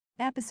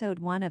Episode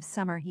 1 of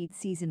Summer Heat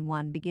Season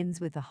 1 begins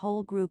with a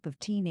whole group of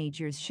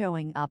teenagers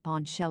showing up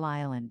on Shell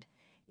Island.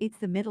 It's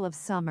the middle of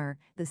summer,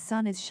 the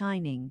sun is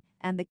shining,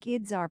 and the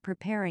kids are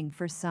preparing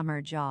for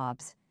summer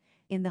jobs.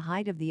 In the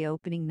height of the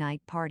opening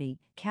night party,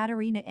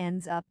 Catarina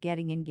ends up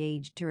getting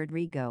engaged to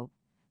Rodrigo.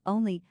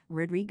 Only,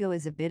 Rodrigo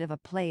is a bit of a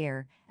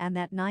player, and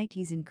that night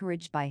he's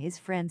encouraged by his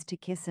friends to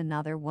kiss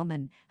another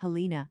woman,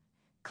 Helena.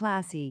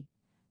 Classy.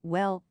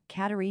 Well,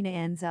 Catarina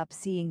ends up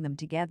seeing them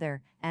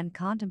together and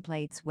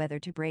contemplates whether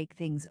to break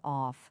things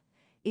off.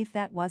 If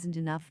that wasn't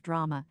enough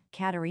drama,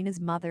 Catarina's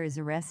mother is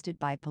arrested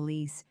by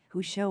police,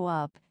 who show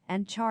up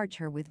and charge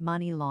her with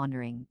money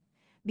laundering.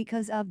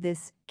 Because of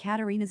this,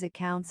 Catarina's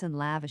accounts and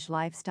lavish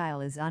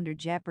lifestyle is under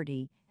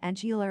jeopardy, and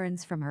she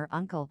learns from her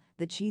uncle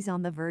that she's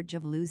on the verge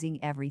of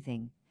losing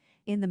everything.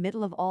 In the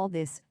middle of all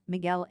this,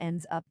 Miguel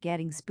ends up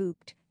getting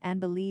spooked and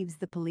believes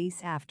the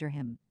police after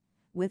him.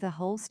 With a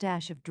whole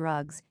stash of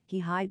drugs,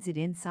 he hides it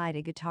inside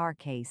a guitar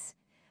case.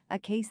 A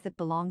case that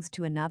belongs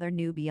to another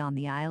newbie on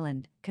the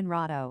island,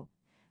 Conrado.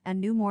 A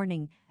new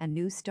morning, a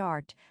new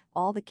start,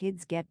 all the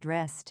kids get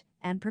dressed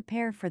and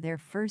prepare for their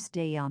first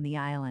day on the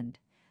island.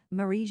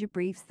 Marija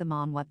briefs them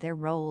on what their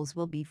roles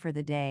will be for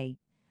the day.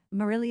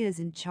 Marilia is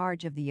in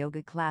charge of the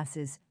yoga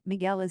classes,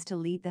 Miguel is to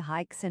lead the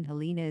hikes, and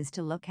Helena is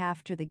to look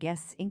after the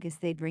guests in case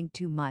they drink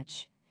too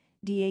much.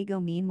 Diego,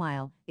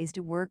 meanwhile, is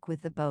to work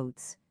with the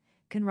boats.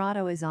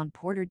 Conrado is on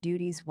porter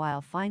duties,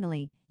 while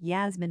finally,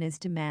 Yasmin is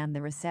to man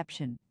the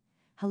reception.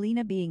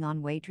 Helena being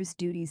on waitress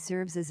duties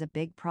serves as a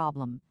big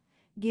problem.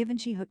 Given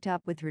she hooked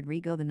up with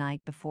Rodrigo the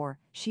night before,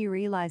 she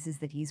realizes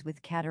that he's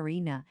with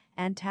Catarina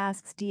and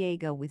tasks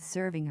Diego with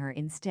serving her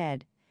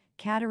instead.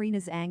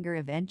 Catarina's anger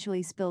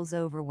eventually spills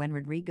over when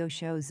Rodrigo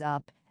shows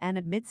up and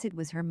admits it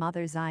was her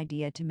mother's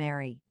idea to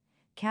marry.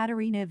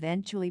 Catarina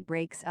eventually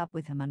breaks up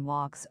with him and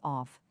walks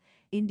off.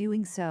 In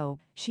doing so,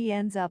 she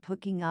ends up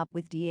hooking up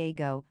with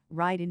Diego,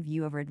 right in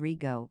view of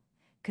Rodrigo.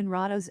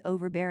 Conrado's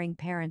overbearing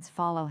parents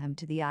follow him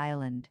to the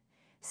island.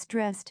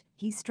 Stressed,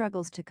 he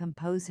struggles to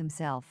compose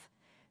himself.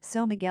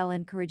 So Miguel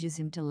encourages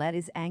him to let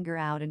his anger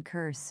out and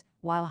curse,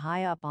 while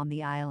high up on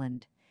the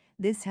island.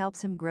 This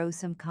helps him grow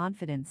some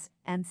confidence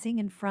and sing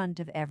in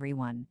front of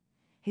everyone.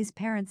 His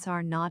parents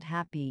are not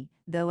happy,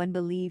 though, and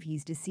believe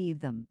he's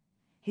deceived them.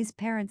 His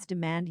parents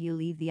demand he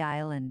leave the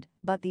island,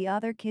 but the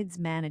other kids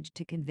manage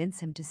to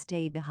convince him to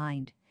stay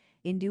behind.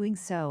 In doing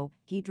so,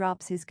 he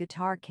drops his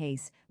guitar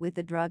case, with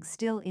the drugs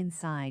still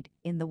inside,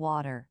 in the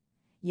water.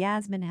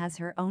 Yasmin has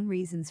her own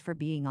reasons for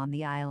being on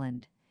the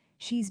island.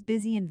 She's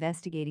busy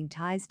investigating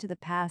ties to the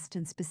past,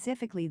 and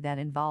specifically that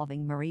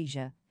involving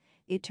Marija.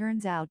 It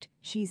turns out,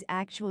 she's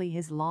actually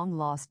his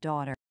long-lost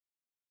daughter.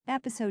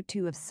 Episode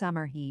 2 of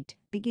Summer Heat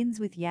begins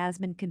with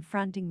Yasmin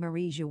confronting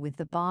Marija with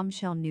the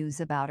bombshell news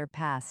about her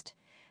past.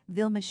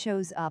 Vilma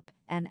shows up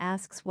and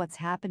asks what's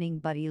happening,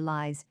 but he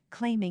lies,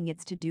 claiming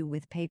it's to do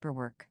with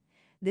paperwork.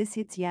 This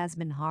hits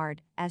Yasmin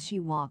hard as she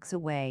walks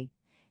away.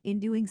 In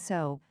doing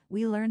so,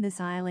 we learn this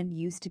island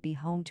used to be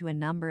home to a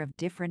number of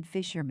different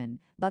fishermen,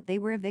 but they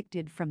were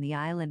evicted from the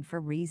island for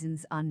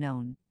reasons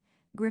unknown.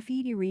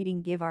 Graffiti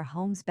reading "Give Our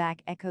Homes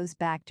Back" echoes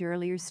back to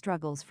earlier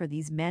struggles for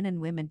these men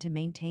and women to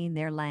maintain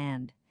their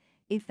land.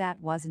 If that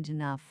wasn't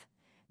enough,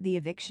 the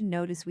eviction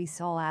notice we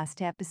saw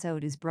last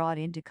episode is brought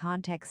into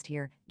context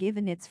here,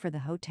 given it's for the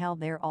hotel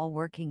they're all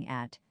working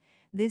at.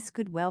 This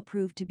could well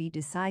prove to be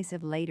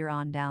decisive later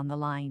on down the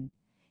line.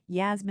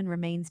 Yasmin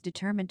remains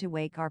determined to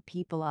wake our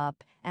people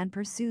up and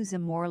pursues a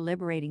more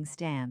liberating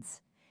stance.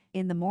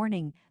 In the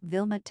morning,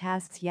 Vilma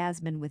tasks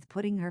Yasmin with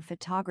putting her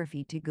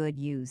photography to good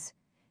use.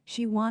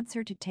 She wants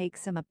her to take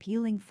some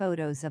appealing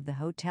photos of the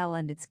hotel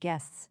and its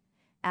guests.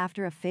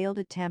 After a failed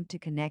attempt to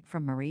connect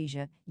from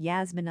Marija,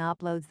 Yasmin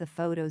uploads the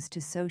photos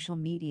to social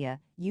media,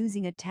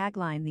 using a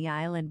tagline "The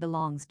island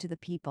belongs to the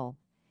people."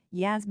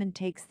 Yasmin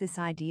takes this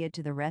idea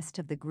to the rest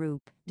of the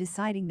group,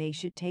 deciding they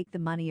should take the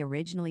money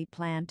originally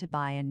planned to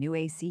buy a new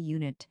AC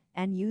unit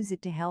and use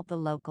it to help the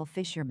local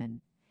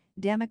fishermen.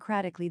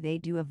 Democratically, they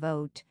do a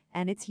vote,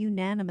 and it's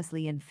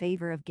unanimously in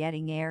favor of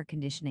getting air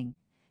conditioning.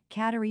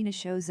 Catarina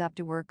shows up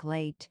to work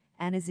late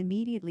and is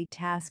immediately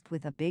tasked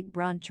with a big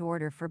brunch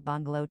order for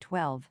Bungalow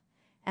 12.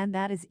 And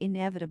that is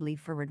inevitably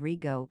for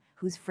Rodrigo,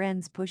 whose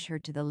friends push her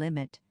to the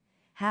limit.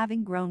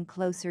 Having grown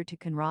closer to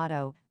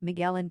Conrado,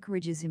 Miguel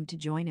encourages him to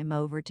join him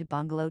over to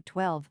Bungalow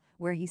 12,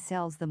 where he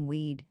sells them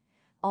weed.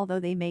 Although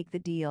they make the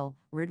deal,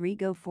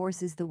 Rodrigo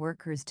forces the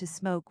workers to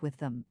smoke with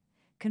them.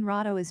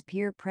 Conrado is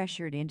peer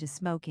pressured into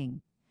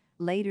smoking.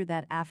 Later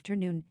that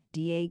afternoon,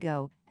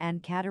 Diego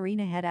and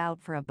Catarina head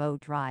out for a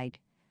boat ride.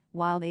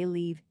 While they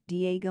leave,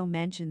 Diego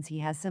mentions he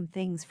has some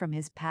things from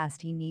his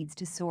past he needs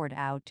to sort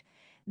out.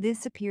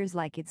 This appears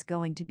like it's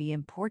going to be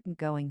important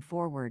going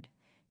forward.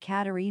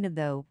 Catarina,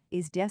 though,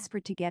 is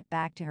desperate to get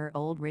back to her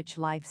old rich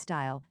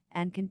lifestyle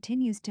and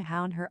continues to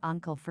hound her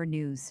uncle for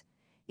news.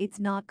 It's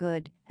not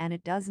good, and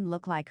it doesn't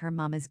look like her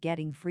mom is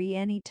getting free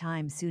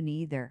anytime soon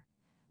either.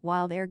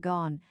 While they're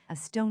gone, a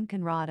stone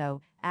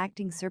Conrado,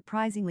 acting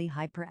surprisingly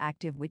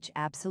hyperactive, which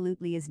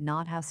absolutely is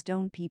not how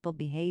stone people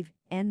behave,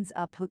 ends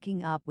up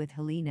hooking up with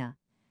Helena.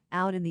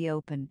 Out in the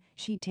open,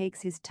 she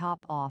takes his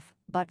top off,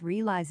 but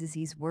realizes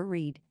he's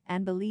worried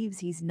and believes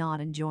he's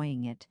not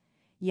enjoying it.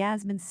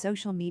 Yasmin's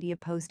social media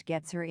post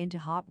gets her into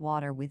hot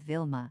water with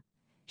Vilma.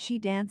 She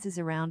dances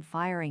around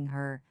firing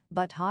her,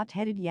 but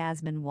hot-headed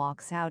Yasmin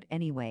walks out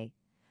anyway.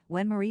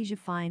 When Marija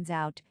finds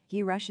out,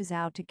 he rushes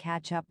out to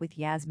catch up with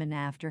Yasmin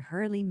after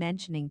hurriedly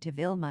mentioning to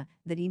Vilma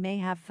that he may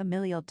have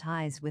familial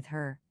ties with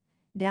her.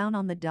 Down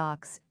on the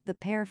docks, the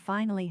pair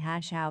finally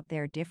hash out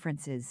their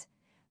differences.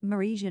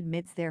 Marija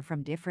admits they're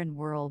from different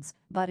worlds,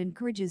 but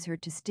encourages her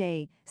to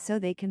stay so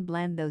they can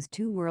blend those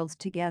two worlds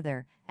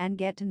together and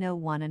get to know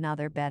one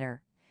another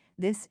better.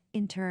 This,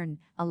 in turn,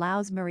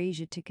 allows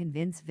Marija to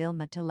convince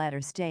Vilma to let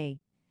her stay.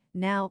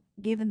 Now,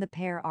 given the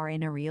pair are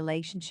in a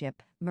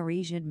relationship,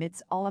 Marija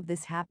admits all of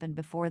this happened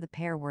before the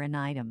pair were an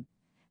item.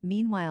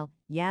 Meanwhile,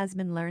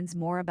 Yasmin learns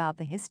more about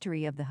the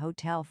history of the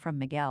hotel from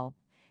Miguel.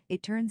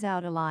 It turns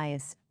out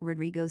Elias,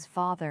 Rodrigo's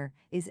father,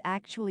 is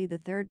actually the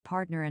third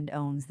partner and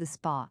owns the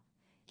spa.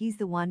 He's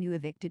the one who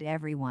evicted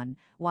everyone,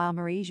 while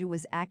Marija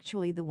was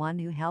actually the one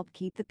who helped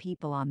keep the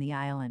people on the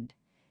island.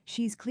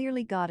 She's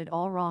clearly got it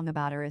all wrong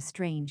about her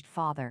estranged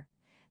father.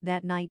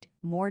 That night,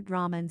 more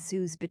drama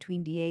ensues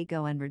between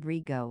Diego and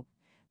Rodrigo.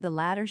 The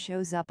latter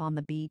shows up on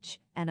the beach,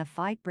 and a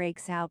fight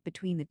breaks out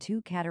between the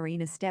two.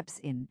 Catarina steps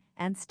in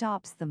and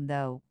stops them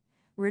though.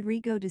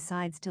 Rodrigo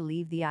decides to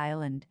leave the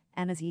island,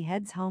 and as he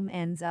heads home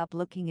ends up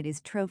looking at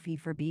his trophy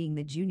for being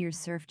the junior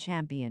surf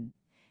champion.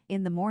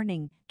 In the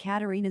morning,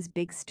 Catarina's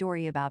big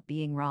story about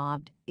being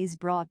robbed is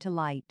brought to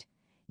light.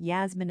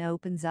 Yasmin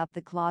opens up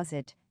the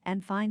closet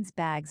and finds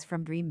bags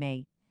from Dream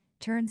May.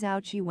 Turns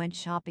out she went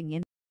shopping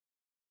in.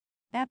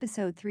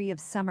 Episode 3 of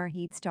Summer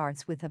Heat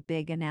starts with a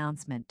big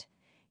announcement.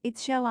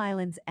 It's Shell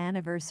Island's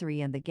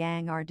anniversary and the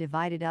gang are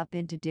divided up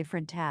into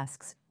different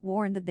tasks,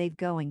 warned that they're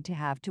going to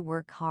have to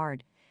work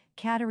hard.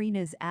 Catarina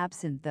is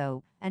absent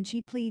though, and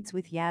she pleads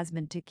with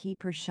Yasmin to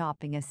keep her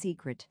shopping a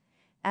secret.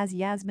 As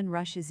Yasmin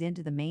rushes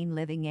into the main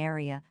living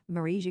area,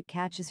 Marija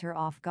catches her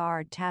off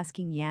guard,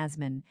 tasking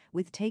Yasmin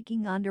with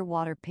taking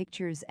underwater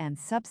pictures and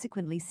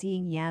subsequently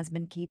seeing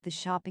Yasmin keep the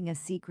shopping a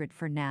secret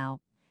for now.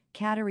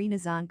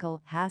 Catarina's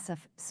uncle,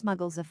 Hassaf,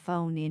 smuggles a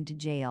phone into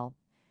jail.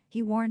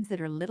 He warns that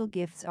her little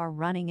gifts are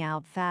running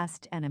out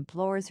fast and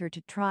implores her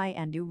to try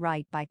and do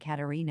right by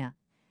Catarina.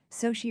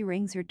 So she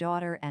rings her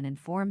daughter and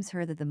informs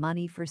her that the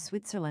money for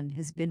Switzerland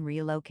has been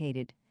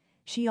relocated.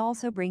 She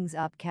also brings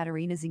up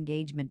Catarina's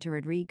engagement to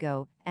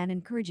Rodrigo and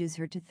encourages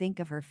her to think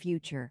of her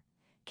future.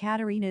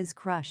 Catarina is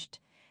crushed.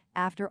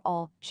 After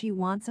all, she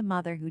wants a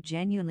mother who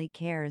genuinely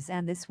cares,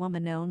 and this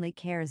woman only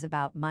cares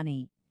about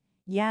money.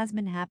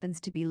 Yasmin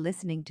happens to be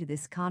listening to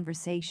this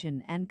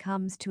conversation and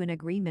comes to an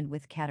agreement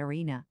with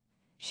Catarina.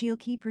 She'll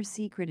keep her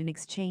secret in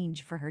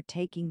exchange for her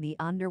taking the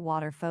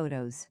underwater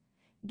photos.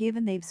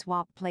 Given they've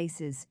swapped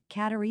places,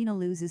 Catarina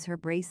loses her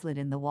bracelet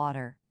in the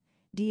water.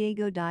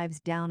 Diego dives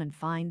down and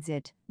finds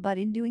it, but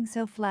in doing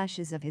so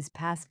flashes of his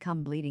past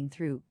come bleeding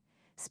through,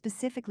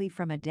 specifically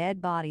from a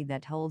dead body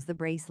that holds the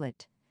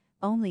bracelet.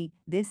 Only,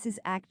 this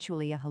is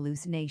actually a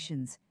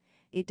hallucinations.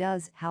 It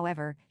does,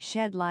 however,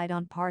 shed light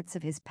on parts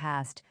of his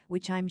past,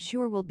 which I'm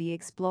sure will be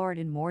explored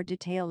in more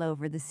detail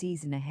over the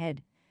season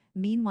ahead.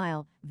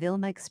 Meanwhile,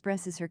 Vilma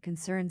expresses her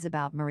concerns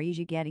about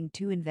Marija getting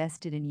too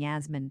invested in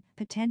Yasmin,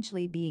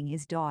 potentially being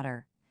his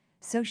daughter.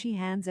 So she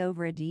hands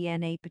over a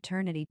DNA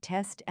paternity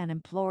test and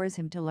implores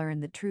him to learn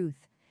the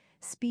truth.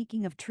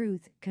 Speaking of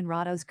truth,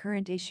 Conrado's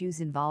current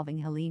issues involving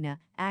Helena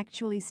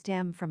actually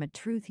stem from a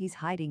truth he's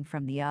hiding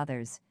from the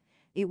others.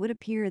 It would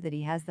appear that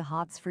he has the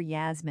hots for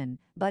Yasmin,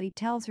 but he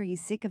tells her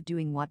he's sick of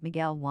doing what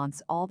Miguel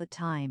wants all the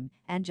time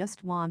and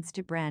just wants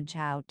to branch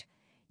out.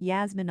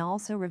 Yasmin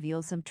also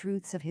reveals some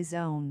truths of his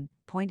own,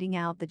 pointing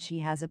out that she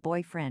has a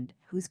boyfriend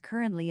who's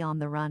currently on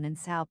the run in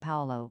Sao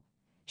Paulo.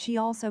 She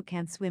also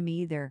can't swim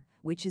either,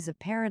 which is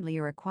apparently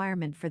a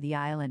requirement for the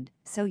island,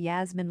 so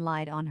Yasmin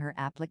lied on her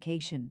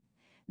application.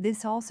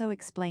 This also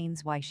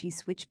explains why she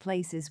switched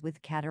places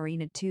with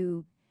Catarina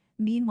too.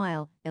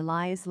 Meanwhile,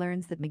 Elias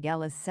learns that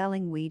Miguel is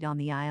selling weed on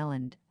the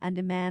island and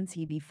demands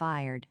he be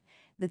fired.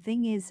 The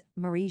thing is,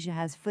 Marija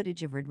has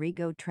footage of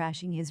Rodrigo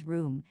trashing his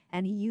room,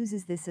 and he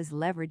uses this as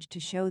leverage to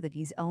show that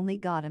he's only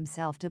got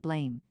himself to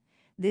blame.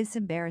 This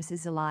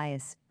embarrasses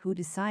Elias, who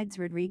decides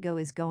Rodrigo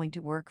is going to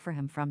work for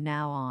him from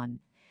now on.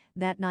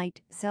 That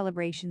night,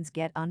 celebrations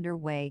get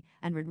underway,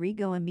 and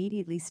Rodrigo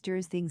immediately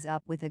stirs things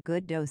up with a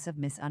good dose of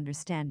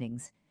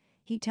misunderstandings.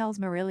 He tells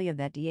Marilia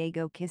that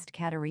Diego kissed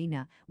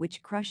Catarina,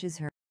 which crushes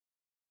her.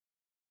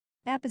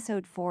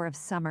 Episode 4 of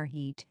Summer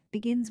Heat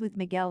begins with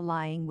Miguel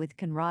lying with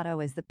Conrado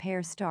as the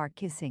pair start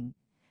kissing.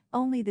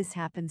 Only this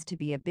happens to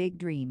be a big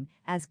dream,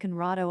 as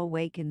Conrado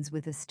awakens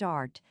with a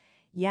start.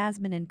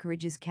 Yasmin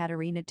encourages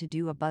Catarina to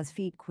do a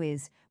BuzzFeed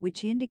quiz,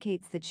 which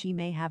indicates that she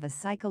may have a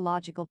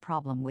psychological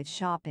problem with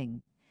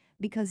shopping.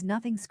 Because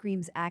nothing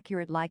screams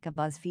accurate like a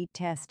BuzzFeed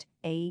test,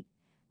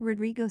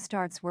 Rodrigo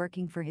starts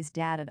working for his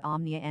dad at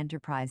Omnia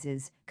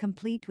Enterprises,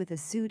 complete with a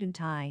suit and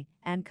tie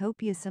and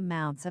copious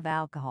amounts of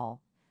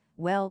alcohol.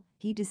 Well,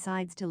 he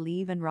decides to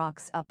leave and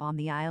rocks up on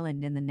the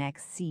island in the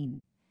next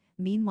scene.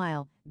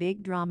 Meanwhile,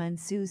 big drama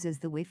ensues as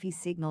the Wi-Fi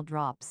signal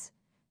drops.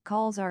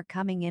 Calls are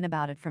coming in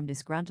about it from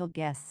disgruntled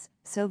guests,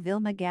 so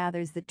Vilma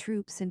gathers the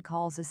troops and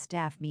calls a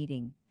staff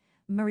meeting.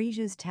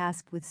 Mauritius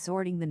tasked with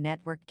sorting the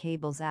network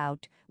cables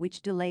out,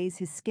 which delays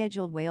his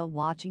scheduled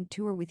whale-watching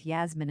tour with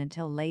Yasmin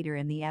until later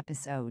in the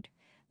episode.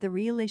 The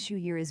real issue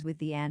here is with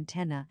the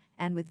antenna,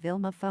 and with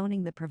Vilma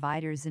phoning the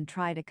providers and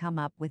try to come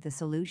up with a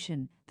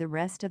solution, the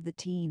rest of the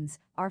teens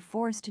are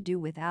forced to do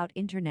without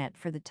internet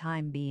for the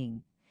time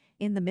being.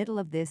 In the middle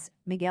of this,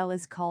 Miguel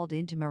is called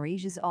into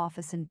Mauritius'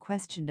 office and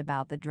questioned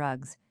about the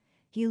drugs.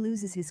 He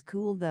loses his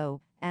cool though,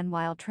 and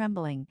while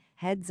trembling,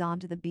 heads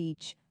onto the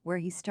beach, where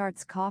he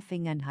starts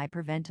coughing and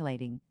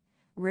hyperventilating.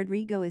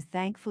 Rodrigo is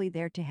thankfully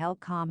there to help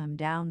calm him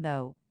down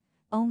though.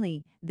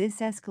 Only, this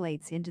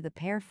escalates into the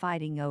pair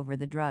fighting over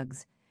the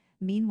drugs.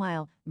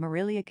 Meanwhile,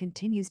 Marilia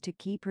continues to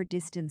keep her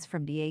distance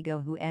from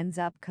Diego, who ends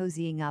up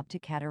cozying up to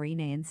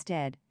Catarina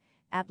instead.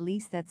 At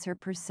least that's her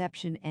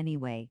perception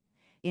anyway.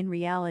 In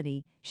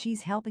reality,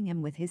 she's helping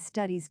him with his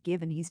studies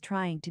given he's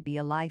trying to be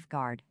a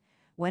lifeguard.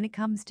 When it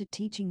comes to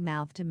teaching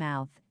mouth to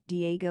mouth,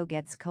 Diego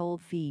gets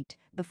cold feet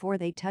before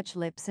they touch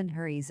lips and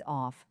hurries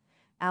off.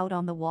 Out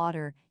on the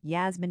water,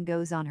 Yasmin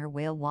goes on her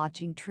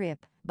whale-watching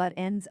trip, but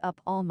ends up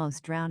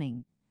almost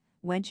drowning.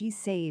 When she's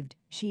saved,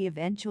 she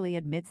eventually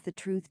admits the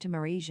truth to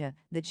Mauritius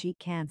that she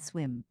can't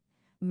swim.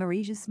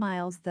 Mauritius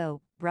smiles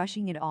though,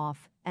 brushing it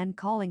off, and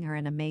calling her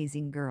an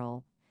amazing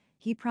girl.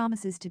 He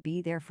promises to be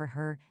there for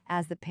her,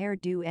 as the pair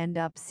do end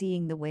up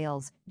seeing the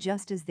whales,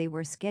 just as they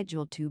were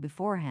scheduled to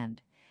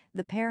beforehand.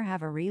 The pair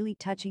have a really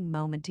touching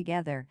moment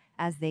together,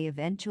 as they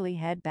eventually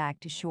head back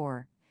to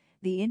shore.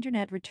 The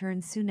internet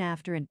returns soon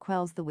after and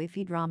quells the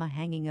Wi-Fi drama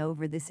hanging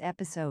over this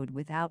episode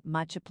without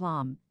much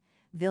aplomb.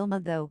 Vilma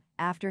though,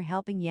 after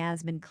helping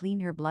Yasmin clean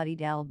her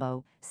bloodied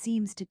elbow,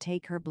 seems to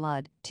take her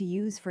blood to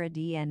use for a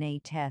DNA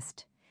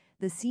test.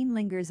 The scene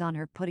lingers on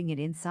her putting it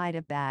inside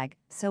a bag,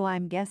 so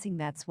I'm guessing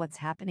that's what's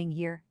happening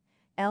here.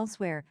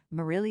 Elsewhere,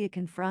 Marilia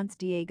confronts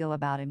Diego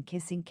about him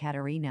kissing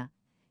Catarina.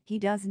 He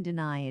doesn't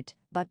deny it,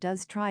 but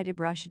does try to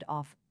brush it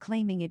off,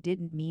 claiming it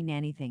didn't mean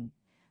anything.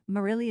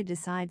 Marilia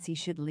decides he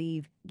should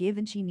leave,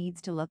 given she needs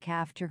to look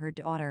after her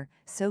daughter,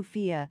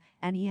 Sophia,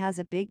 and he has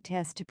a big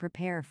test to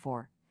prepare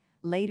for.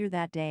 Later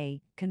that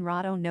day,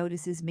 Conrado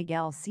notices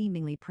Miguel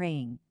seemingly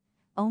praying.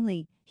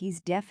 Only,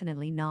 he's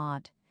definitely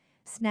not.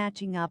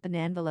 Snatching up an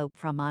envelope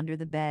from under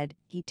the bed,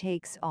 he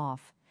takes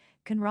off.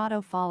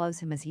 Conrado follows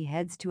him as he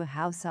heads to a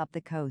house up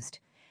the coast.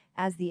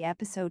 As the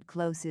episode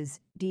closes,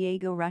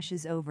 Diego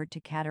rushes over to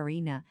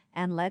Catarina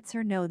and lets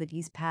her know that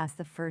he's passed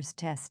the first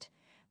test.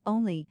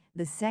 Only,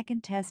 the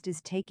second test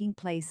is taking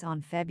place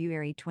on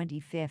February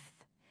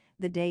 25th,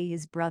 the day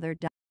his brother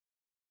died.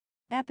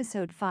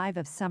 Episode 5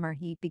 of Summer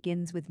Heat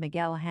begins with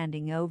Miguel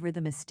handing over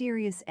the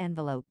mysterious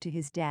envelope to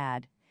his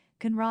dad.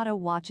 Conrado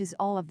watches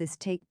all of this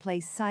take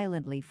place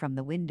silently from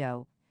the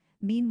window.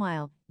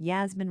 Meanwhile,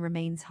 Yasmin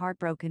remains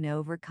heartbroken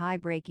over Kai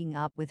breaking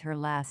up with her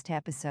last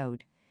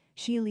episode.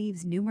 She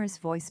leaves numerous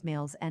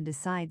voicemails and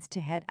decides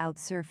to head out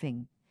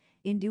surfing.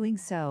 In doing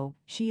so,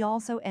 she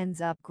also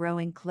ends up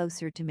growing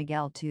closer to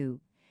Miguel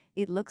too.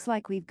 It looks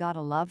like we've got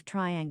a love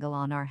triangle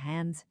on our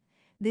hands.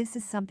 This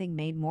is something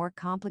made more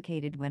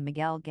complicated when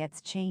Miguel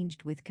gets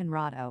changed with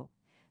Conrado.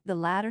 The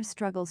latter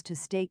struggles to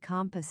stay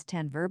composed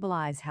and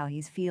verbalize how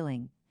he's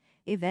feeling.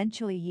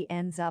 Eventually he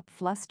ends up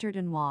flustered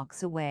and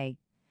walks away.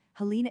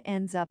 Helena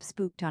ends up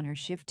spooked on her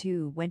shift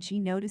too when she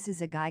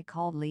notices a guy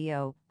called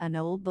Leo, an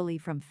old bully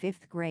from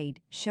 5th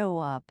grade, show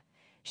up.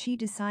 She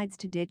decides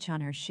to ditch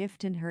on her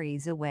shift and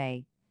hurries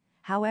away.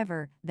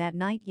 However, that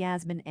night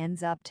Yasmin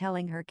ends up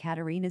telling her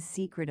Catarina's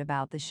secret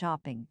about the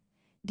shopping.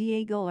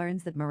 Diego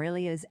learns that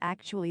Marilia is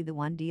actually the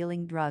one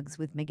dealing drugs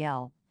with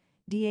Miguel.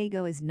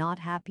 Diego is not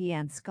happy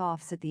and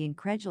scoffs at the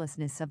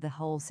incredulousness of the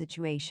whole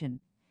situation.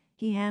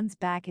 He hands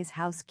back his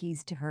house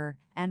keys to her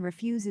and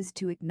refuses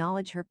to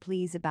acknowledge her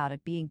pleas about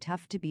it being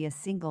tough to be a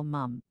single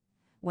mum.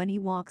 When he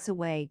walks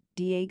away,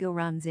 Diego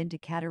runs into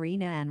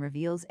Catarina and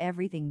reveals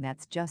everything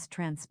that's just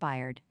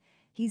transpired.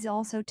 He's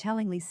also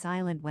tellingly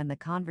silent when the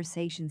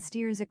conversation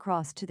steers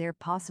across to their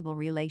possible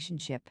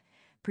relationship.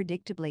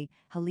 Predictably,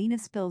 Helena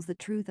spills the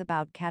truth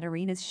about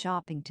Catarina's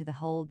shopping to the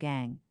whole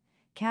gang.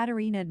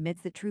 Catarina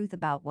admits the truth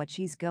about what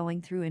she's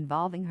going through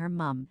involving her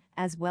mum,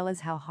 as well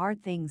as how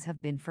hard things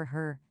have been for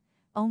her.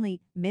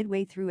 Only,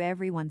 midway through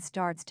everyone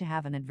starts to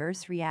have an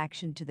adverse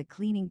reaction to the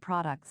cleaning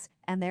products,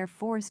 and they're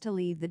forced to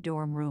leave the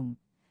dorm room.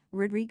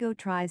 Rodrigo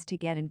tries to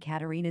get in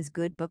Catarina's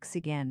good books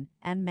again,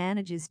 and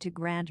manages to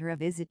grant her a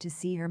visit to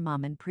see her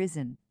mum in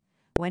prison.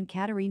 When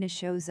Catarina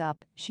shows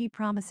up, she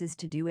promises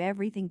to do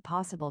everything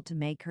possible to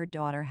make her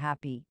daughter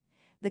happy.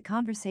 The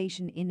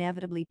conversation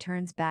inevitably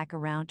turns back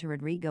around to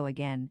Rodrigo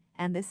again,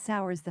 and this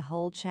sours the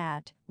whole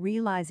chat,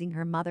 realizing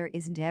her mother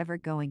isn't ever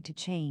going to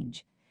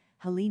change.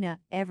 Helena,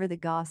 ever the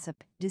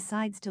gossip,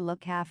 decides to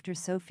look after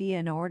Sophia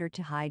in order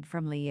to hide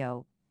from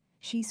Leo.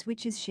 She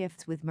switches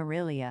shifts with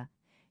Marilia.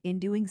 In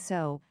doing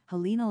so,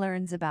 Helena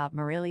learns about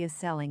Marilia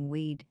selling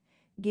weed.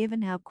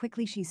 Given how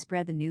quickly she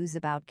spread the news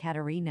about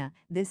Catarina,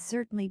 this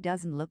certainly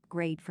doesn't look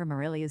great for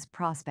Marilla's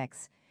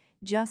prospects.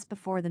 Just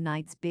before the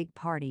night's big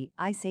party,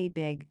 I say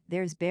big,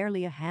 there's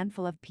barely a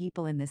handful of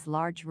people in this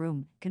large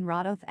room.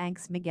 Conrado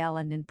thanks Miguel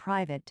and in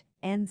private,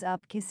 ends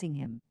up kissing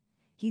him.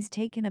 He's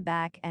taken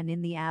aback and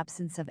in the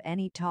absence of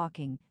any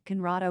talking,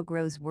 Conrado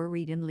grows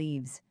worried and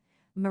leaves.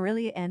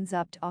 Marilla ends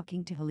up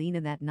talking to Helena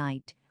that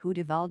night, who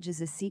divulges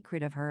a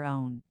secret of her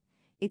own.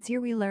 It's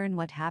here we learn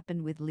what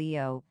happened with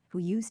Leo, who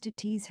used to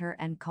tease her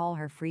and call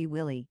her Free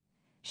Willy.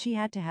 She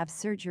had to have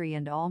surgery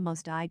and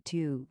almost died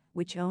too,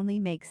 which only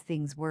makes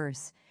things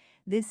worse.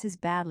 This has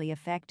badly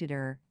affected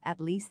her, at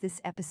least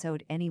this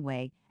episode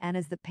anyway, and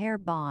as the pair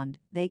bond,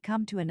 they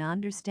come to an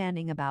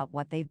understanding about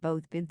what they've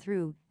both been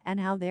through and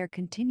how they're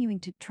continuing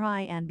to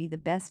try and be the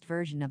best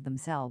version of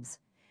themselves.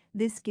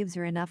 This gives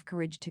her enough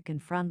courage to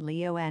confront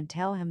Leo and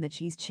tell him that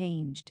she's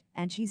changed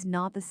and she's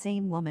not the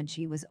same woman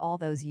she was all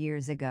those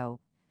years ago.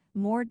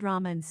 More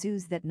drama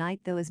ensues that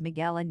night though as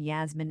Miguel and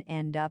Yasmin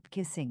end up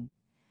kissing.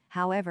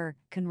 However,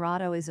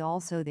 Conrado is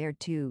also there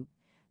too.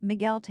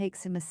 Miguel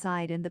takes him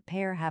aside and the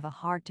pair have a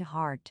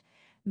heart-to-heart.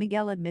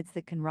 Miguel admits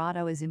that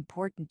Conrado is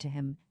important to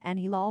him and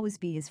he'll always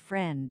be his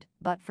friend,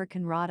 but for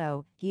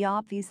Conrado, he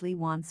obviously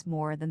wants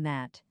more than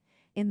that.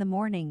 In the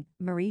morning,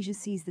 Marija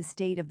sees the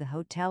state of the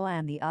hotel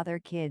and the other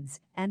kids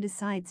and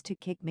decides to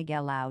kick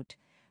Miguel out.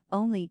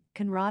 Only,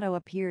 Conrado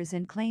appears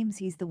and claims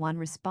he's the one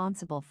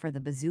responsible for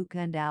the bazooka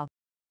and alcohol.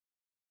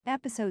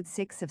 Episode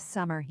 6 of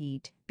Summer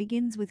Heat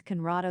begins with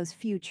Conrado's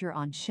future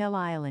on Shell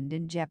Island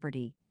in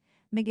jeopardy.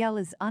 Miguel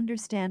is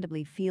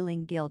understandably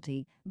feeling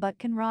guilty, but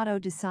Conrado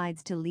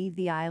decides to leave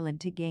the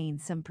island to gain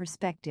some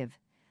perspective.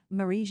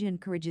 Marija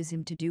encourages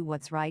him to do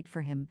what's right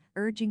for him,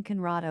 urging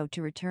Conrado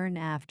to return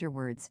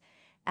afterwards.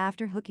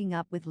 After hooking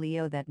up with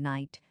Leo that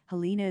night,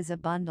 Helena is a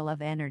bundle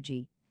of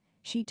energy.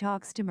 She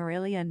talks to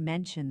Marilla and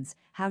mentions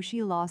how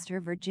she lost her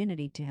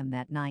virginity to him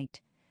that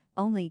night.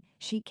 Only,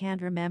 she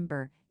can't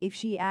remember if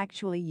she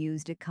actually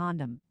used a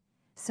condom.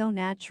 So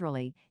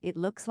naturally, it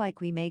looks like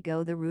we may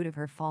go the route of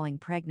her falling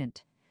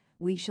pregnant.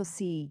 We shall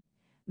see.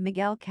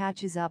 Miguel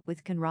catches up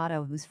with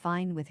Conrado, who's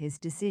fine with his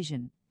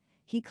decision.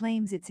 He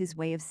claims it's his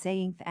way of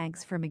saying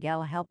thanks for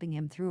Miguel helping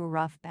him through a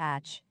rough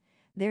patch.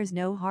 There's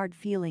no hard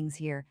feelings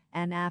here,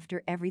 and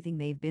after everything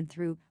they've been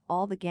through,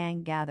 all the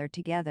gang gather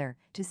together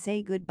to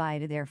say goodbye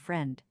to their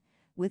friend.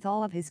 With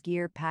all of his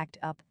gear packed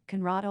up,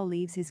 Conrado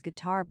leaves his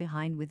guitar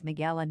behind with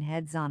Miguel and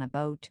heads on a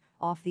boat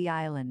off the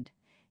island.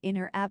 In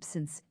her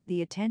absence,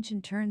 the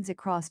attention turns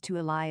across to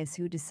Elias,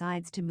 who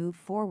decides to move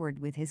forward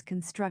with his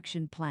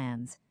construction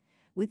plans.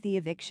 With the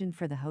eviction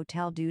for the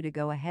hotel due to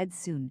go ahead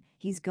soon,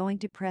 he's going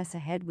to press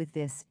ahead with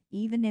this,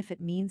 even if it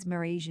means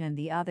Marija and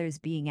the others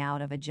being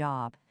out of a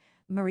job.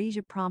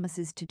 Marija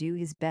promises to do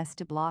his best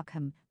to block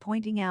him,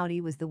 pointing out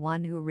he was the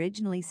one who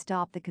originally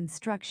stopped the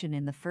construction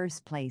in the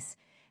first place.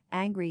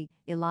 Angry,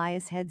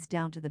 Elias heads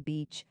down to the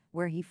beach,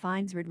 where he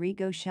finds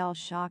Rodrigo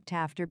shell-shocked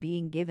after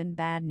being given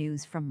bad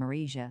news from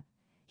Marija.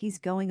 He's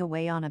going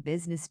away on a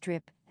business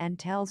trip and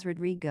tells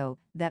Rodrigo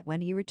that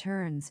when he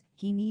returns,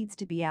 he needs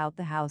to be out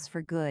the house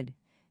for good.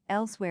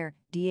 Elsewhere,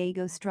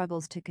 Diego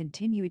struggles to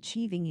continue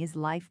achieving his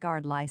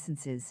lifeguard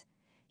licenses.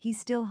 He's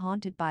still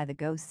haunted by the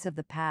ghosts of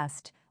the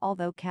past,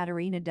 although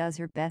Catarina does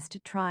her best to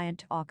try and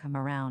talk him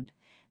around.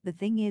 The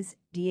thing is,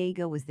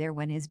 Diego was there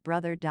when his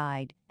brother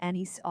died, and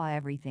he saw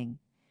everything.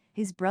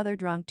 His brother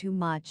drank too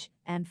much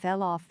and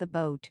fell off the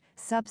boat,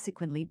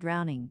 subsequently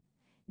drowning.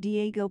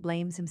 Diego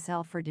blames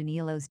himself for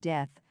Danilo's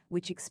death,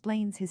 which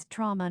explains his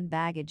trauma and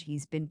baggage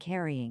he's been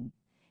carrying.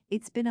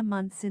 It's been a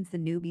month since the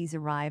newbies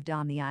arrived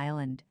on the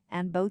island,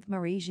 and both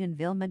Marija and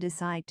Vilma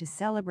decide to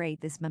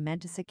celebrate this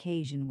momentous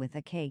occasion with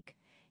a cake.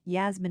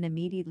 Yasmin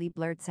immediately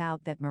blurts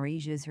out that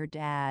Marija is her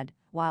dad,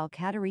 while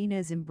Catarina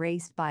is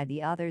embraced by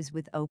the others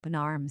with open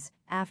arms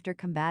after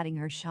combating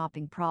her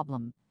shopping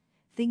problem.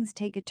 Things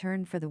take a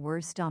turn for the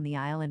worst on the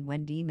island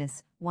when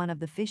Demas, one of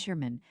the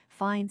fishermen,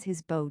 finds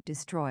his boat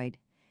destroyed.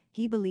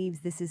 He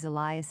believes this is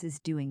Elias's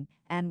doing,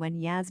 and when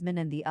Yasmin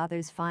and the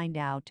others find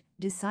out,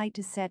 decide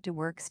to set to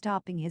work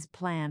stopping his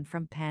plan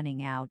from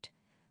panning out.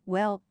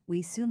 Well,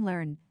 we soon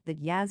learn that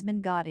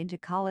Yasmin got into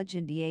college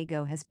and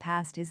Diego has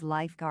passed his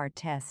lifeguard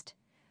test.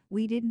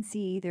 We didn't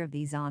see either of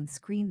these on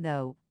screen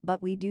though,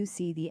 but we do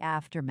see the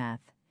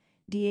aftermath.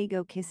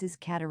 Diego kisses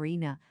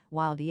Catarina,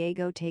 while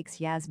Diego takes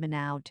Yasmin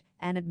out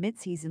and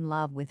admits he's in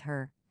love with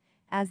her.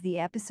 As the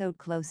episode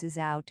closes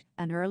out,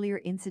 an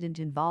earlier incident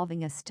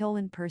involving a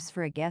stolen purse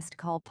for a guest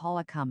called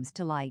Paula comes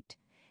to light.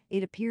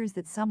 It appears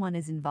that someone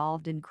is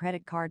involved in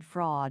credit card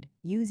fraud,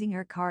 using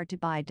her card to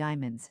buy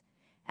diamonds.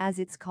 As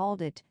it's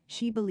called it,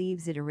 she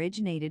believes it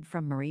originated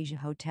from Marija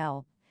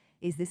Hotel.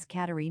 Is this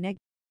Catarina?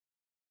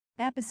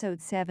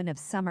 Episode 7 of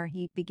Summer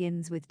Heat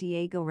begins with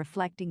Diego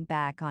reflecting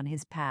back on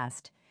his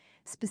past.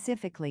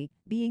 Specifically,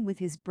 being with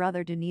his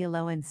brother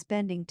Danilo and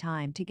spending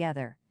time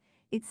together.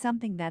 It's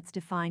something that's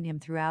defined him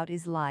throughout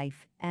his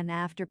life, and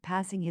after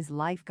passing his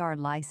lifeguard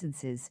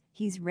licenses,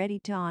 he's ready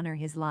to honor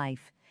his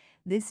life.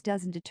 This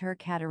doesn't deter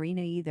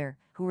Catarina either,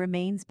 who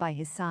remains by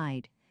his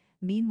side.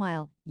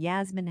 Meanwhile,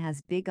 Yasmin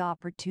has big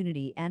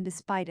opportunity, and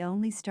despite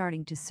only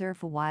starting to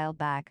surf a while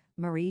back,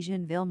 Marija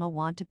and Vilma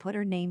want to put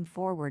her name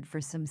forward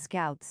for some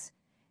scouts.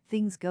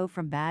 Things go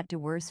from bad to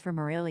worse for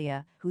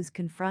Marilia, who's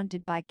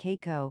confronted by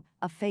Keiko,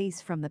 a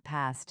face from the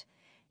past.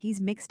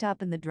 He's mixed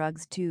up in the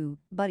drugs too,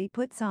 but he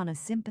puts on a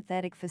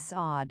sympathetic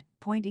facade,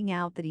 pointing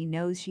out that he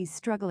knows she's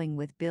struggling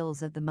with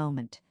bills at the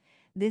moment.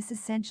 This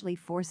essentially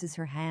forces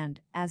her hand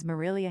as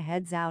Marilia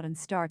heads out and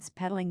starts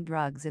peddling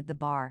drugs at the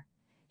bar.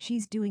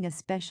 She's doing a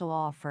special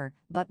offer,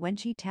 but when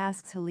she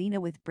tasks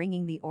Helena with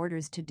bringing the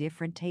orders to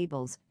different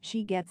tables,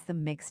 she gets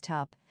them mixed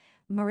up.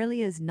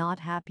 Marilia is not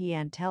happy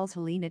and tells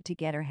Helena to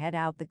get her head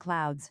out the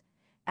clouds.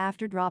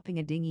 After dropping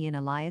a dinghy in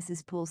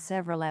Elias's pool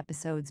several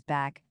episodes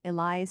back,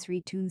 Elias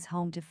returns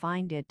home to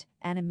find it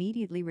and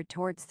immediately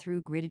retorts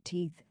through gritted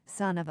teeth,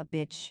 "Son of a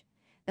bitch."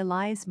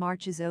 Elias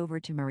marches over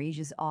to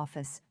Marija's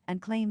office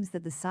and claims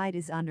that the site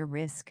is under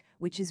risk,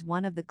 which is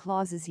one of the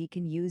clauses he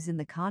can use in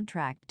the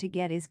contract to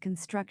get his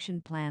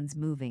construction plans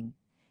moving.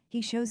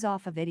 He shows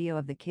off a video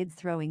of the kids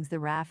throwing the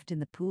raft in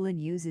the pool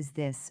and uses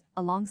this,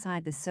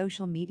 alongside the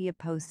social media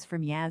posts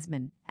from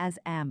Yasmin, as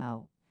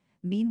ammo.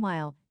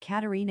 Meanwhile,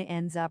 Catarina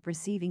ends up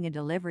receiving a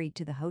delivery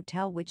to the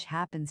hotel which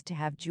happens to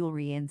have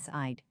jewelry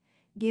inside.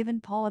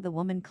 Given Paula, the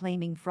woman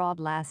claiming fraud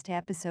last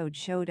episode,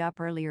 showed up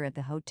earlier at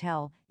the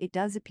hotel, it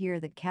does appear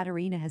that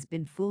Catarina has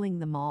been fooling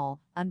them all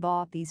and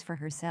bought these for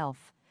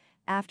herself.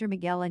 After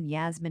Miguel and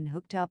Yasmin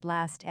hooked up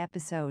last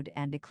episode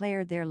and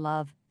declared their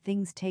love,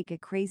 things take a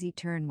crazy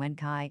turn when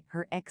Kai,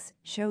 her ex,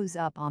 shows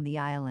up on the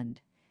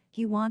island.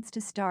 He wants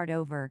to start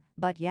over,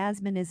 but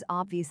Yasmin is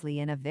obviously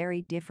in a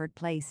very different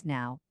place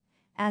now.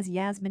 As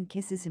Yasmin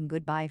kisses him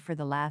goodbye for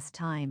the last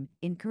time,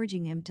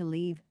 encouraging him to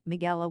leave,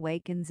 Miguel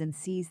awakens and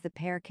sees the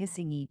pair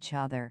kissing each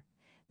other.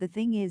 The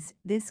thing is,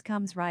 this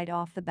comes right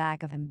off the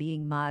back of him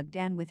being mugged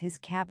and with his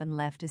cabin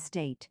left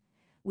estate.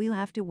 We'll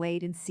have to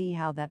wait and see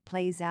how that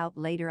plays out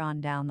later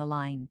on down the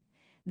line.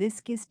 This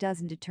kiss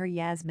doesn't deter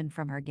Yasmin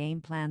from her game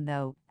plan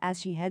though,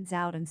 as she heads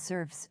out and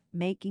surfs,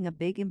 making a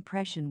big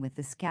impression with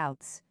the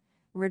scouts.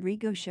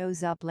 Rodrigo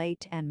shows up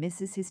late and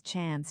misses his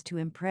chance to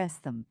impress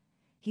them.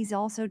 He's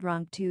also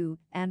drunk too,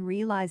 and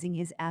realizing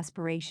his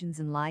aspirations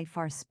in life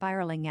are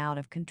spiraling out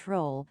of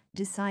control,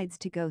 decides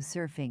to go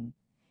surfing.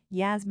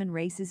 Yasmin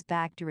races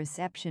back to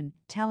reception,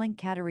 telling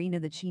Catarina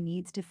that she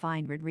needs to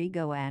find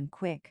Rodrigo and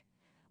quick.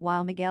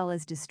 While Miguel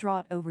is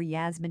distraught over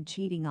Yasmin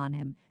cheating on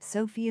him,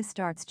 Sofia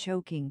starts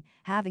choking,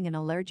 having an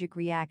allergic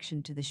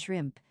reaction to the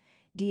shrimp.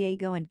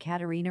 Diego and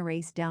Catarina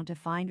race down to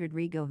find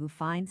Rodrigo, who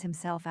finds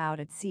himself out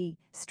at sea,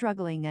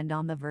 struggling and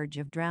on the verge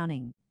of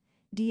drowning.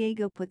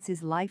 Diego puts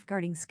his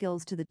lifeguarding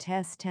skills to the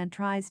test and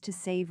tries to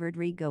save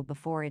Rodrigo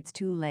before it's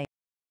too late.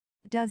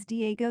 Does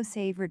Diego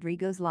save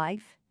Rodrigo's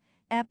life?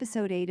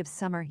 Episode 8 of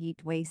Summer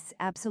Heat wastes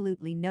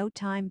absolutely no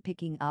time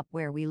picking up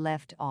where we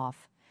left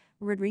off.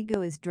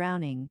 Rodrigo is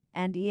drowning,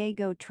 and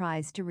Diego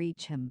tries to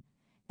reach him.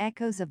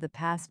 Echoes of the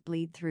past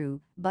bleed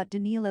through, but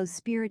Danilo's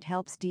spirit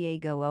helps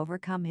Diego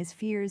overcome his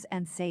fears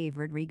and save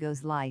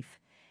Rodrigo's life.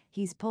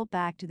 He's pulled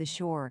back to the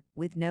shore,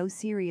 with no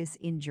serious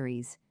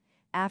injuries.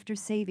 After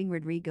saving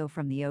Rodrigo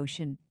from the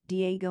ocean,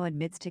 Diego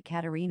admits to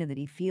Catarina that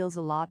he feels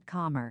a lot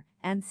calmer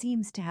and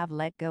seems to have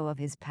let go of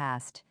his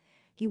past.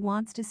 He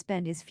wants to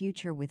spend his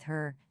future with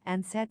her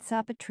and sets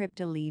up a trip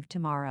to leave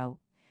tomorrow.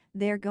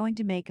 They're going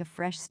to make a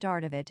fresh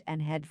start of it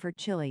and head for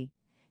Chile.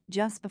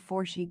 Just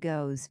before she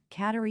goes,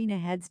 Catarina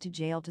heads to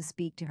jail to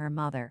speak to her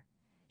mother.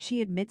 She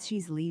admits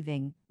she's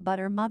leaving, but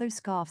her mother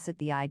scoffs at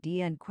the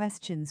idea and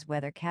questions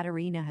whether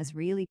Catarina has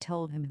really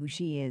told him who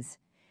she is.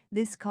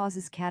 This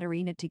causes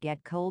Catarina to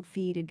get cold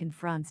feet and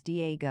confronts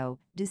Diego,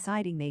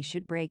 deciding they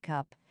should break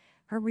up.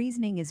 Her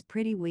reasoning is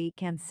pretty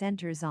weak and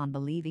centers on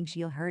believing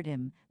she'll hurt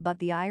him, but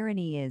the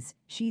irony is,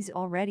 she's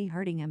already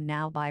hurting him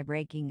now by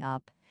breaking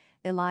up.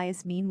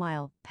 Elias,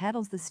 meanwhile,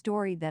 peddles the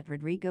story that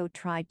Rodrigo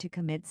tried to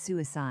commit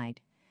suicide.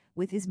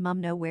 With his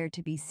mum nowhere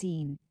to be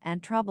seen,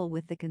 and trouble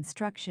with the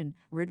construction,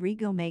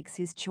 Rodrigo makes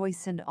his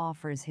choice and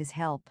offers his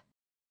help.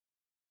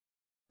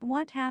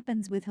 What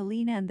happens with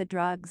Helena and the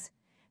drugs?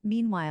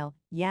 Meanwhile,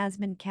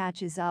 Yasmin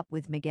catches up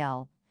with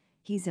Miguel.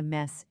 He's a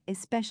mess,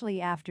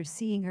 especially after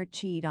seeing her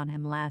cheat on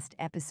him last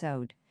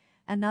episode.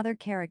 Another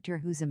character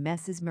who's a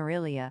mess is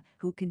Marilia,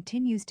 who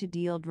continues to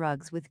deal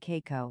drugs with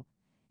Keiko.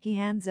 He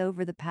hands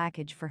over the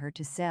package for her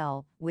to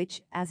sell,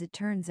 which, as it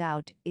turns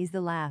out, is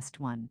the last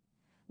one.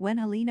 When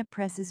Helena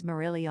presses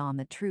Marilia on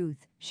the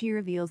truth, she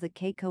reveals that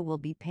Keiko will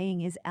be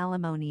paying his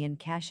alimony in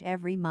cash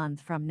every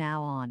month from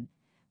now on.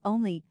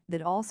 Only,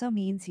 that also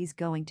means he's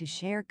going to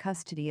share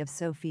custody of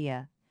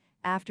Sofia.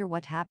 After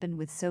what happened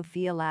with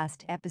Sofia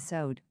last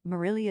episode,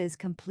 Marilia is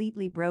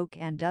completely broke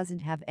and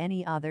doesn't have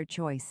any other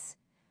choice.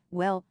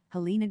 Well,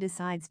 Helena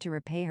decides to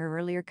repay her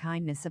earlier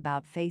kindness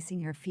about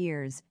facing her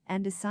fears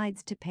and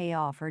decides to pay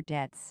off her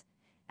debts.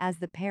 As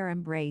the pair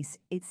embrace,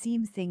 it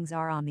seems things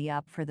are on the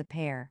up for the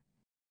pair.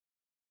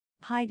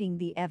 Hiding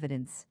the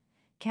evidence.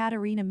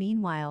 Catarina,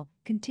 meanwhile,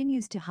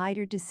 continues to hide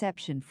her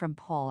deception from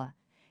Paula.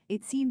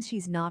 It seems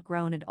she's not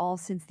grown at all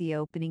since the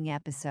opening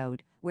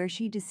episode, where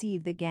she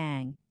deceived the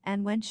gang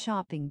and went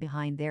shopping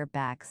behind their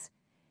backs.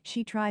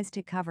 She tries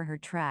to cover her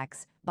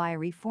tracks by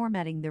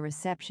reformatting the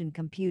reception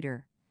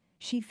computer.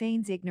 She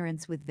feigns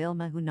ignorance with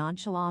Vilma, who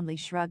nonchalantly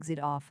shrugs it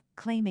off,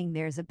 claiming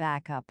there's a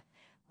backup.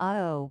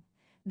 Oh,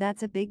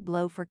 that's a big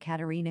blow for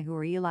Catarina, who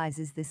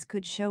realizes this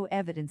could show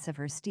evidence of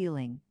her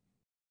stealing.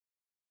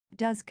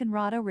 Does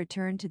Conrado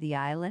return to the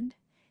island?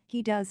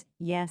 He does,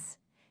 yes.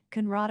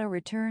 Conrado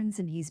returns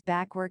and he's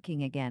back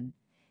working again.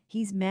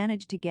 He's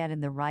managed to get in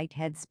the right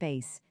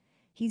headspace.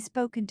 He's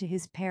spoken to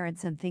his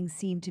parents and things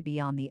seem to be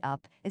on the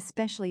up,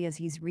 especially as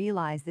he's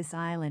realized this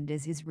island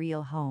is his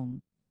real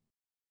home.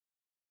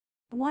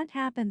 What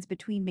happens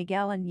between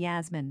Miguel and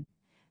Yasmin?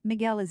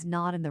 Miguel is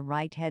not in the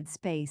right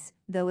headspace,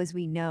 though, as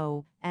we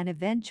know, and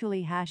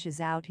eventually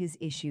hashes out his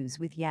issues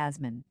with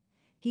Yasmin.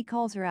 He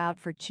calls her out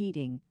for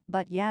cheating,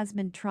 but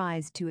Yasmin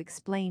tries to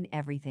explain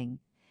everything.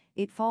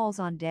 It falls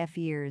on deaf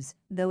ears,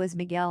 though, as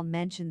Miguel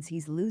mentions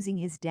he's losing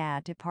his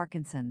dad to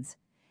Parkinson's.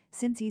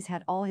 Since he's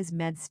had all his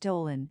meds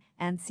stolen,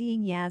 and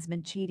seeing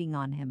Yasmin cheating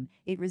on him,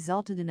 it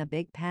resulted in a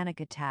big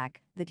panic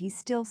attack that he's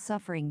still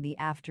suffering the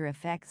after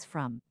effects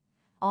from.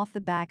 Off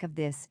the back of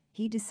this,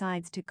 he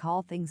decides to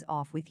call things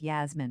off with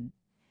Yasmin.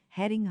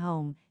 Heading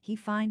home, he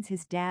finds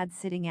his dad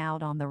sitting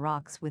out on the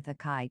rocks with a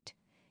kite.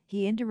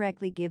 He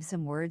indirectly gives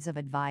some words of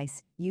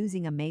advice,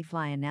 using a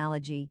mayfly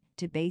analogy,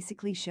 to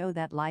basically show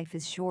that life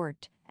is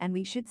short, and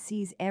we should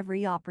seize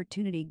every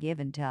opportunity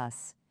given to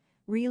us.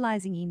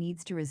 Realizing he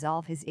needs to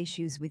resolve his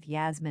issues with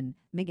Yasmin,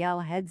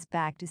 Miguel heads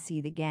back to see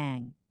the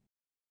gang.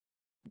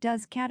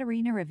 Does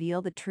Catarina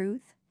reveal the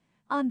truth?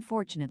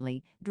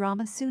 Unfortunately,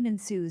 drama soon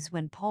ensues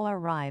when Paula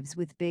arrives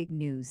with big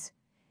news.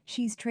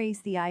 She's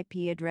traced the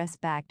IP address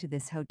back to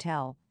this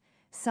hotel.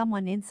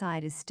 Someone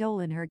inside has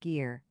stolen her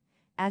gear.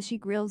 As she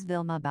grills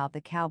Vilma about the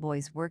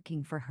cowboys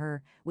working for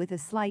her, with a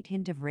slight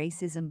hint of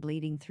racism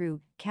bleeding through,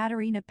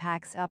 Catarina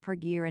packs up her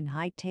gear and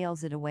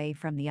hightails it away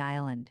from the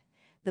island.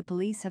 The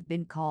police have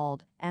been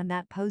called, and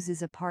that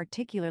poses a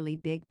particularly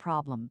big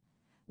problem.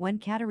 When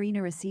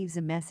Catarina receives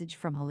a message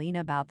from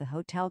Helena about the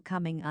hotel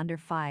coming under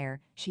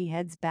fire, she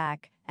heads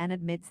back and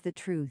admits the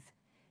truth.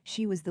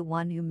 She was the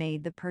one who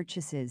made the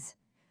purchases.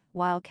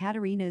 While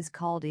Catarina is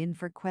called in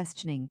for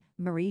questioning,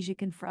 Marija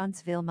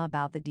confronts Vilma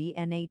about the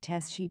DNA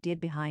test she did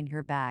behind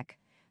her back.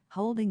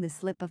 Holding the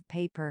slip of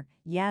paper,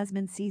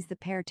 Yasmin sees the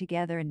pair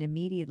together and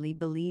immediately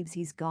believes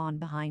he's gone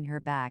behind her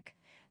back.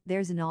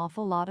 There's an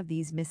awful lot of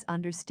these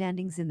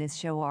misunderstandings in this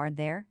show, aren't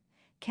there?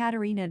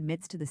 Catarina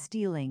admits to the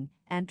stealing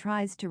and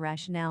tries to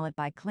rationale it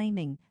by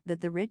claiming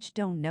that the rich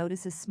don't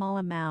notice a small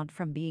amount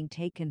from being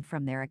taken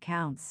from their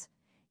accounts.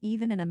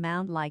 Even an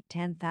amount like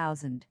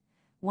 10,000.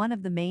 One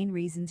of the main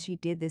reasons she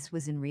did this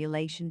was in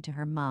relation to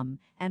her mum,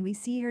 and we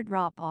see her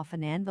drop off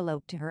an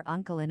envelope to her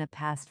uncle in a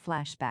past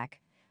flashback.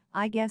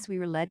 I guess we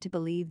were led to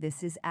believe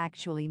this is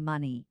actually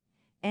money.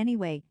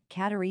 Anyway,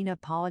 Catarina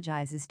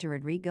apologizes to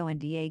Rodrigo and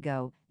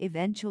Diego,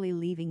 eventually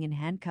leaving in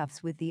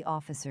handcuffs with the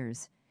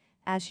officers.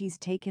 As she's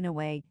taken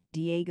away,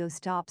 Diego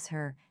stops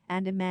her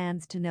and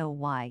demands to know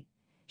why.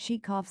 She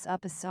coughs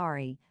up a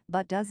sorry,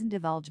 but doesn't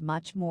divulge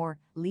much more,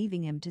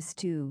 leaving him to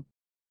stew.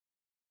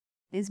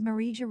 Is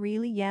Marija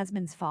really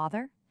Yasmin's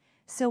father?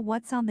 So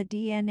what's on the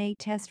DNA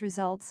test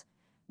results?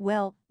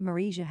 Well,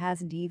 Marija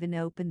hasn't even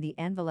opened the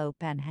envelope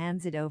and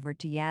hands it over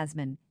to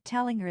Yasmin,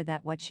 telling her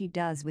that what she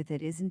does with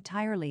it is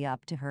entirely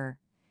up to her.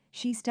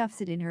 She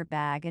stuffs it in her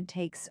bag and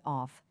takes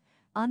off.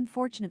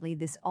 Unfortunately,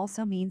 this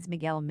also means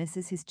Miguel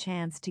misses his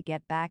chance to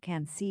get back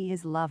and see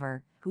his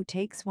lover, who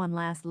takes one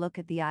last look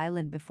at the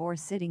island before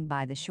sitting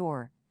by the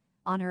shore.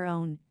 On her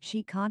own,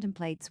 she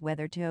contemplates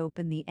whether to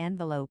open the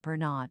envelope or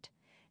not.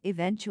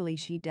 Eventually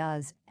she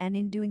does, and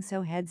in doing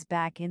so heads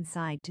back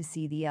inside to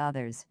see the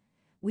others.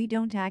 We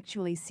don't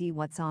actually see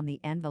what's on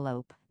the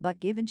envelope, but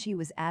given she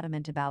was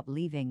adamant about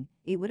leaving,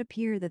 it would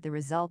appear that the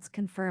results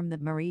confirm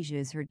that Marija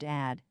is her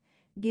dad.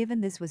 Given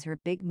this was her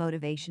big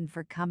motivation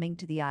for coming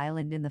to the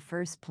island in the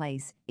first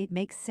place, it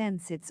makes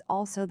sense it's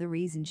also the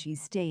reason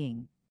she's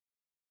staying.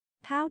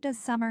 How does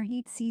Summer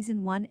Heat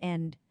Season 1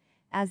 end?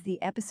 As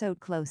the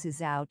episode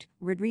closes out,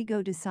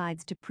 Rodrigo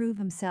decides to prove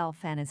himself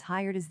and is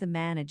hired as the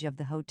manager of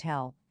the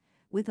hotel.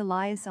 With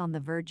Elias on the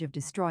verge of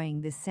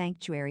destroying this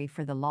sanctuary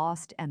for the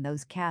lost and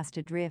those cast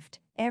adrift,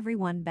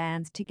 everyone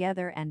bands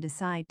together and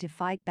decide to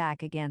fight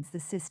back against the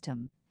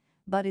system.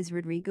 But is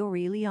Rodrigo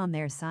really on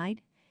their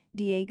side?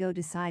 Diego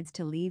decides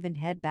to leave and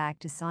head back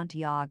to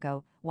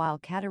Santiago, while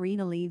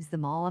Catarina leaves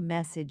them all a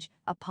message,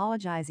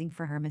 apologizing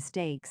for her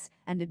mistakes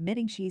and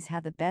admitting she's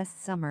had the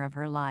best summer of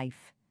her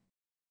life.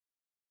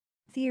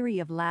 Theory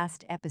of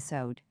last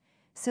episode.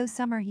 So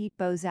Summer Heat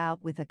bows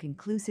out with a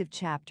conclusive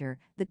chapter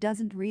that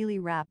doesn't really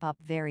wrap up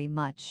very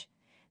much.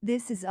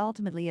 This is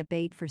ultimately a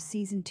bait for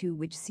Season 2,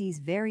 which sees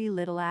very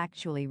little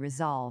actually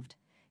resolved.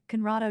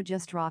 Conrado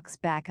just rocks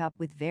back up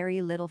with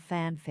very little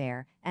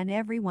fanfare, and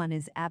everyone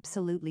is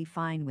absolutely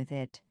fine with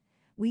it.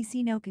 We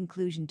see no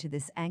conclusion to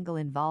this angle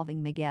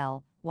involving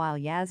Miguel, while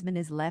Yasmin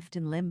is left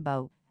in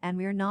limbo, and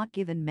we're not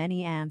given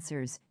many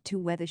answers to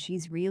whether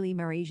she's really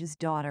Marisia's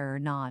daughter or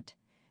not.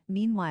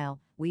 Meanwhile,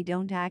 we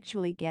don't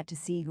actually get to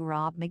see who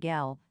robbed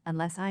Miguel,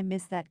 unless I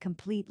miss that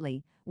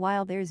completely,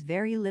 while there's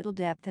very little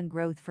depth and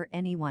growth for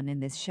anyone in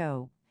this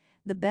show.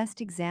 The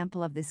best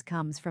example of this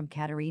comes from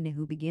Catarina,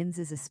 who begins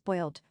as a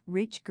spoilt,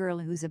 rich girl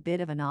who's a bit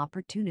of an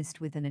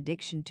opportunist with an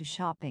addiction to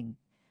shopping.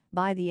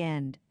 By the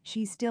end,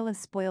 she's still a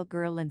spoiled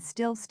girl and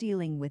still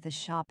stealing with a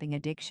shopping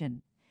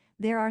addiction.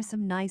 There are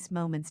some nice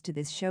moments to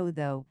this show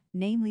though,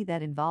 namely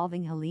that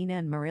involving Helena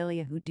and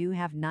Marilia, who do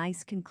have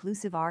nice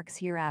conclusive arcs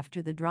here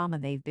after the drama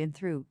they've been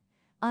through.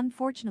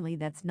 Unfortunately,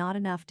 that's not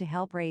enough to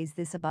help raise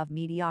this above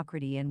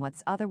mediocrity in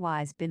what's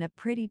otherwise been a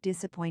pretty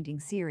disappointing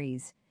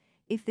series.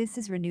 If this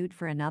is renewed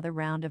for another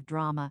round of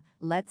drama,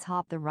 let's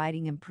hope the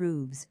writing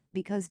improves,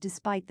 because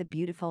despite the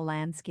beautiful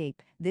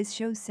landscape, this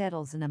show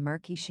settles in a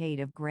murky shade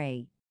of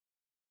gray.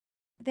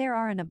 There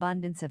are an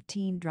abundance of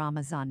teen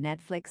dramas on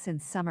Netflix,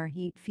 and Summer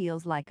Heat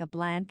feels like a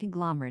bland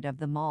conglomerate of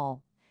them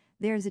all.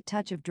 There's a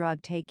touch of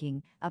drug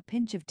taking, a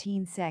pinch of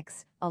teen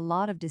sex, a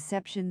lot of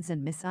deceptions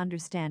and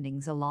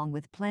misunderstandings, along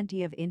with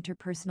plenty of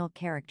interpersonal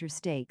character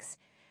stakes.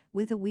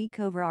 With a weak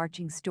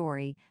overarching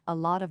story, a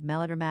lot of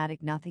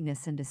melodramatic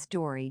nothingness, and a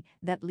story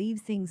that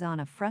leaves things on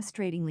a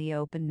frustratingly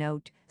open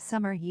note,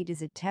 Summer Heat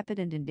is a tepid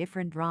and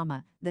indifferent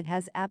drama that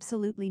has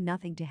absolutely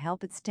nothing to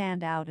help it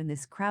stand out in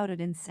this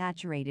crowded and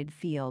saturated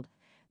field.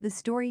 The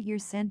story here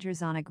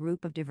centers on a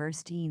group of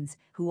diverse teens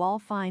who all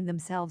find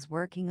themselves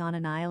working on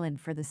an island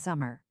for the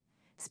summer.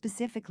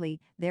 Specifically,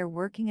 they're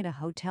working at a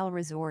hotel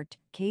resort,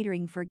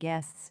 catering for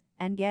guests,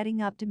 and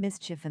getting up to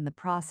mischief in the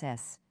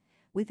process.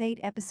 With 8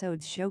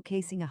 episodes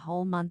showcasing a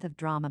whole month of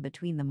drama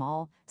between them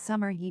all,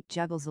 Summer Heat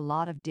juggles a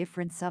lot of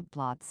different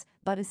subplots,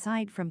 but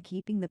aside from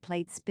keeping the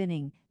plate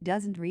spinning,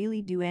 doesn't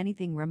really do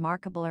anything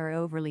remarkable or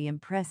overly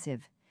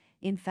impressive.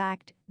 In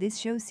fact, this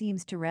show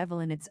seems to revel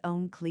in its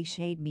own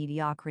cliched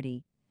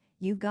mediocrity.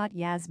 You've got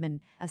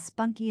Yasmin, a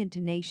spunky and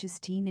tenacious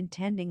teen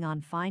intending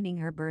on finding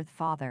her birth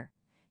father.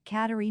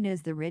 Catarina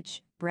is the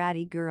rich,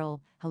 bratty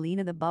girl,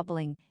 Helena the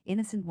bubbling,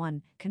 innocent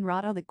one,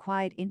 Conrado the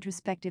quiet,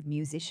 introspective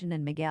musician,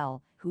 and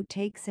Miguel, who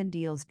takes and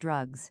deals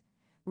drugs.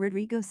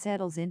 Rodrigo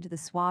settles into the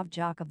suave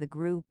jock of the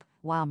group,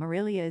 while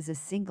Marilia is a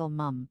single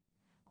mum.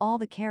 All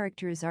the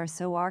characters are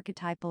so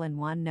archetypal in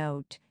one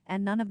note,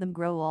 and none of them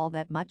grow all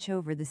that much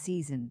over the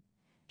season.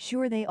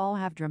 Sure, they all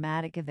have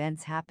dramatic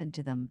events happen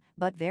to them,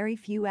 but very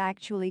few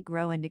actually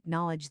grow and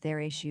acknowledge their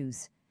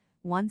issues.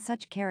 One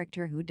such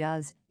character who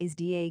does is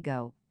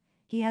Diego.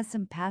 He has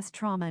some past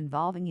trauma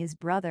involving his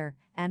brother,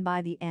 and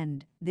by the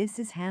end, this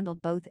is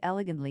handled both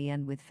elegantly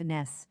and with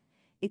finesse.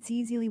 It's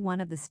easily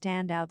one of the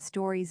standout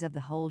stories of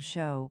the whole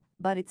show,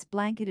 but it's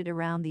blanketed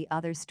around the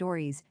other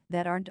stories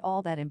that aren't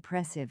all that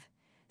impressive.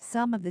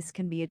 Some of this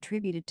can be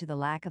attributed to the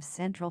lack of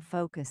central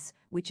focus,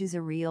 which is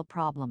a real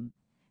problem.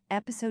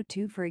 Episode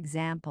 2, for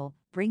example,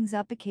 brings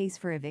up a case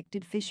for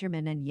evicted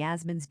fishermen and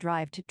Yasmin's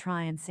drive to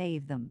try and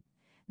save them.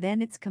 Then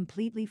it's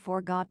completely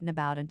forgotten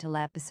about until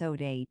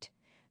episode 8.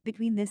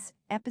 Between this,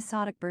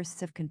 episodic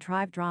bursts of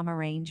contrived drama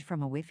range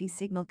from a whiffy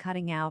signal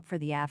cutting out for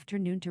the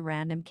afternoon to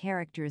random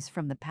characters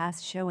from the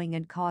past showing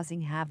and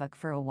causing havoc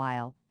for a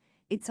while.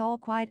 It's all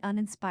quite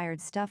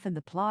uninspired stuff, and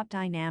the plot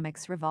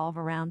dynamics revolve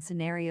around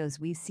scenarios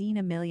we've seen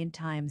a million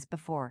times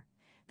before.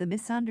 The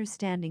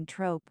misunderstanding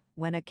trope,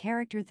 when a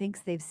character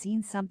thinks they've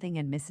seen something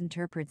and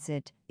misinterprets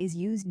it, is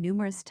used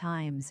numerous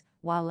times,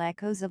 while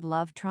echoes of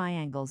love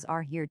triangles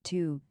are here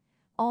too.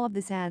 All of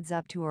this adds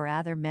up to a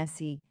rather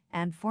messy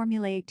and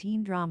formulaic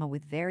teen drama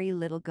with very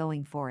little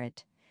going for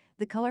it.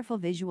 The colorful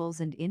visuals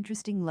and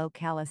interesting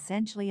locale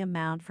essentially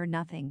amount for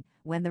nothing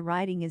when the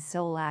writing is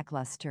so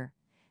lackluster.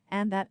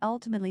 And that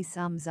ultimately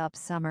sums up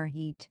Summer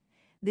Heat.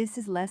 This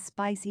is less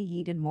spicy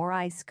heat and more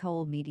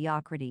ice-cold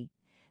mediocrity.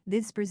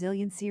 This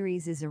Brazilian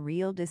series is a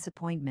real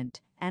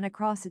disappointment, and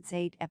across its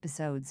 8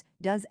 episodes,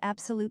 does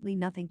absolutely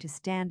nothing to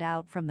stand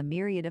out from the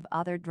myriad of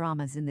other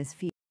dramas in this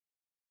field.